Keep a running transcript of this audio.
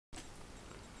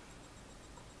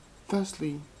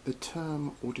Firstly, the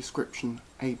term or description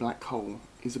a black hole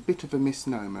is a bit of a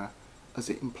misnomer, as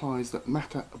it implies that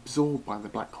matter absorbed by the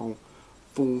black hole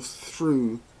falls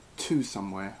through to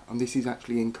somewhere, and this is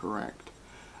actually incorrect.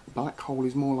 A black hole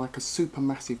is more like a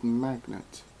supermassive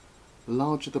magnet. The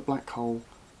larger the black hole,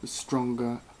 the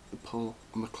stronger the pull,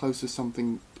 and the closer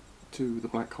something to the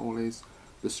black hole is,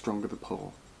 the stronger the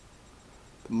pull.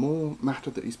 The more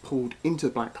matter that is pulled into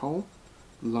the black hole,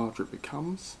 the larger it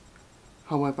becomes.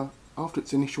 However, after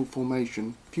its initial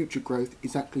formation, future growth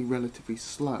is actually relatively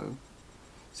slow,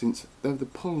 since though the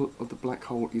pull of the black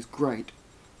hole is great,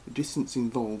 the distance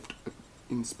involved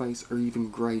in space are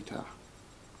even greater.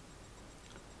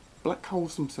 Black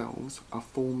holes themselves are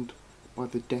formed by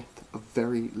the death of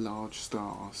very large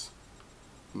stars,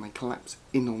 and they collapse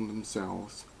in on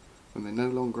themselves when they're no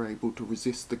longer able to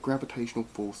resist the gravitational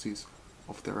forces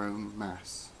of their own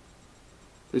mass.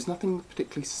 There is nothing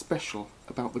particularly special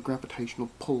about the gravitational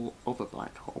pull of a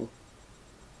black hole,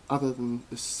 other than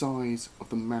the size of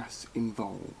the mass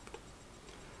involved.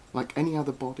 Like any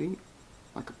other body,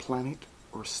 like a planet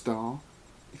or a star,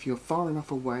 if you are far enough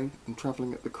away and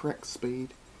travelling at the correct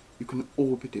speed, you can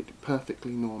orbit it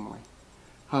perfectly normally.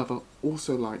 However,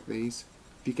 also like these,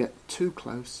 if you get too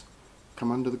close,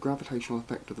 come under the gravitational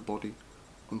effect of the body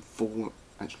and fall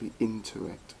actually into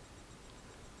it.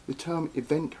 The term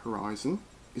event horizon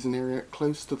is an area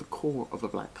close to the core of a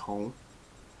black hole,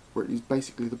 where it is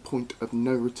basically the point of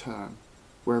no return,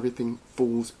 where everything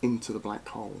falls into the black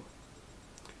hole.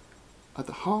 At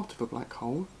the heart of a black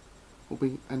hole will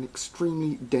be an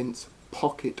extremely dense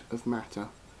pocket of matter,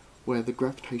 where the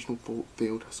gravitational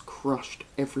field has crushed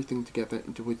everything together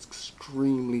into its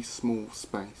extremely small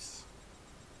space.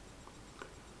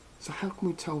 So how can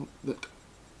we tell that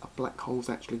black holes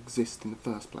actually exist in the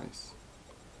first place?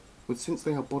 Well, since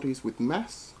they are bodies with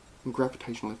mass and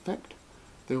gravitational effect,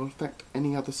 they will affect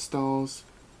any other stars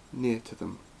near to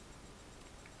them.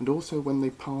 And also when they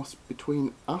pass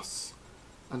between us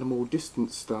and a more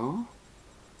distant star,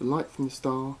 the light from the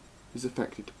star is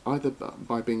affected either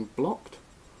by being blocked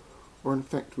or an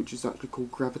effect which is actually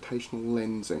called gravitational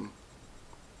lensing.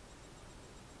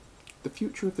 The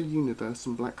future of the universe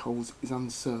and black holes is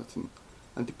uncertain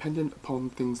and dependent upon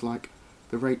things like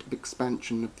the rate of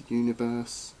expansion of the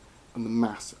universe and the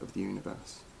mass of the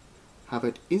universe. However,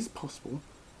 it is possible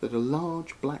that a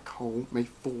large black hole may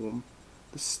form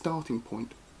the starting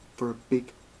point for a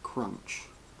big crunch.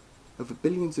 Over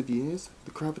billions of years,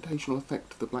 the gravitational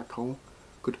effect of the black hole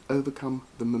could overcome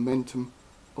the momentum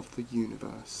of the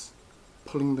universe,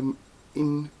 pulling them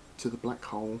into the black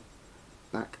hole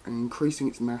back and increasing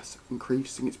its mass,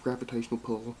 increasing its gravitational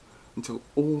pull, until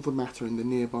all the matter in the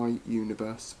nearby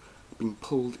universe has been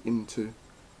pulled into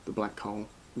the black hole,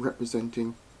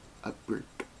 representing a big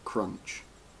crunch.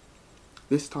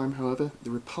 This time, however, the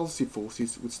repulsive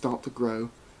forces would start to grow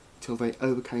till they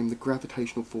overcame the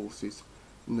gravitational forces,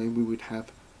 and then we would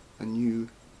have a new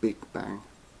Big Bang,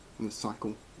 and the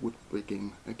cycle would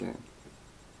begin again.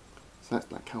 So that's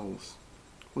black holes.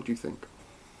 What do you think?